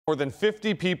More than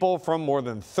 50 people from more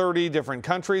than 30 different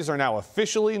countries are now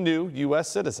officially new U.S.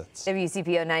 citizens.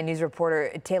 WCPO 9 News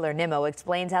reporter Taylor Nimmo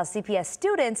explains how CPS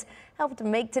students helped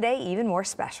make today even more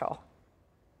special.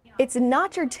 It's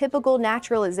not your typical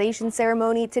naturalization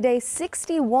ceremony. Today,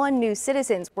 61 new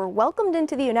citizens were welcomed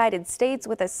into the United States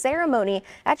with a ceremony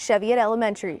at Cheviot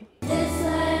Elementary. This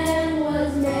land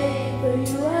was made for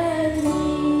you and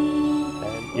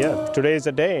me. Yeah, today is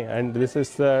a day, and this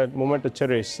is the moment to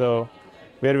cherish. So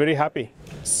we're very happy.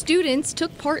 Students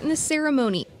took part in the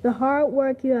ceremony. The hard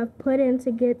work you have put in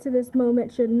to get to this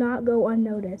moment should not go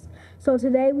unnoticed. So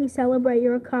today we celebrate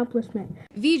your accomplishment.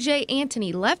 VJ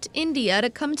Anthony left India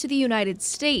to come to the United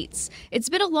States. It's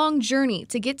been a long journey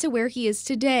to get to where he is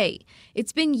today.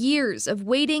 It's been years of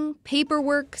waiting,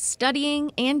 paperwork,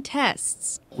 studying, and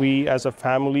tests. We as a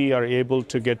family are able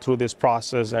to get through this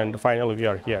process, and finally we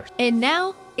are here. And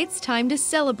now it's time to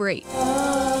celebrate.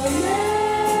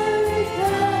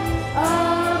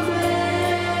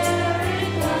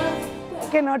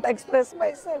 I cannot express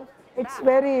myself. It's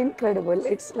very incredible.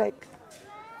 It's like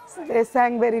they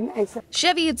sang very nice.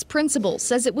 Cheviot's principal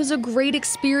says it was a great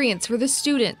experience for the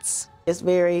students. It's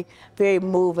very, very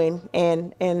moving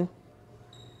and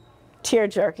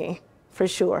tear-jerking for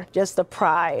sure. Just the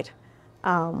pride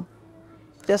of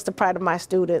my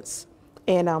students,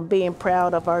 and being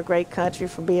proud of our great country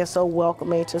for being so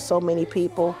welcoming to so many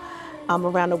people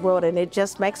around the world, and it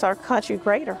just makes our country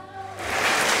greater.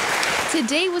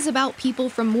 Today was about people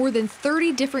from more than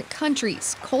 30 different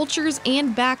countries, cultures,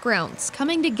 and backgrounds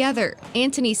coming together.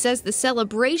 Anthony says the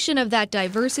celebration of that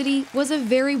diversity was a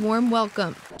very warm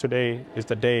welcome. Today is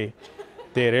the day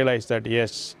they realize that,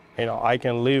 yes, I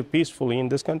can live peacefully in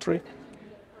this country.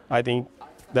 I think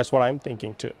that's what I'm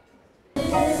thinking too.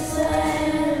 This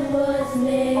land was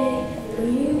made for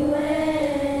you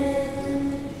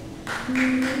and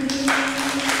me.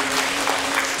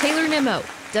 Taylor Nimmo,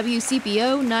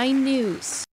 WCPO 9 News.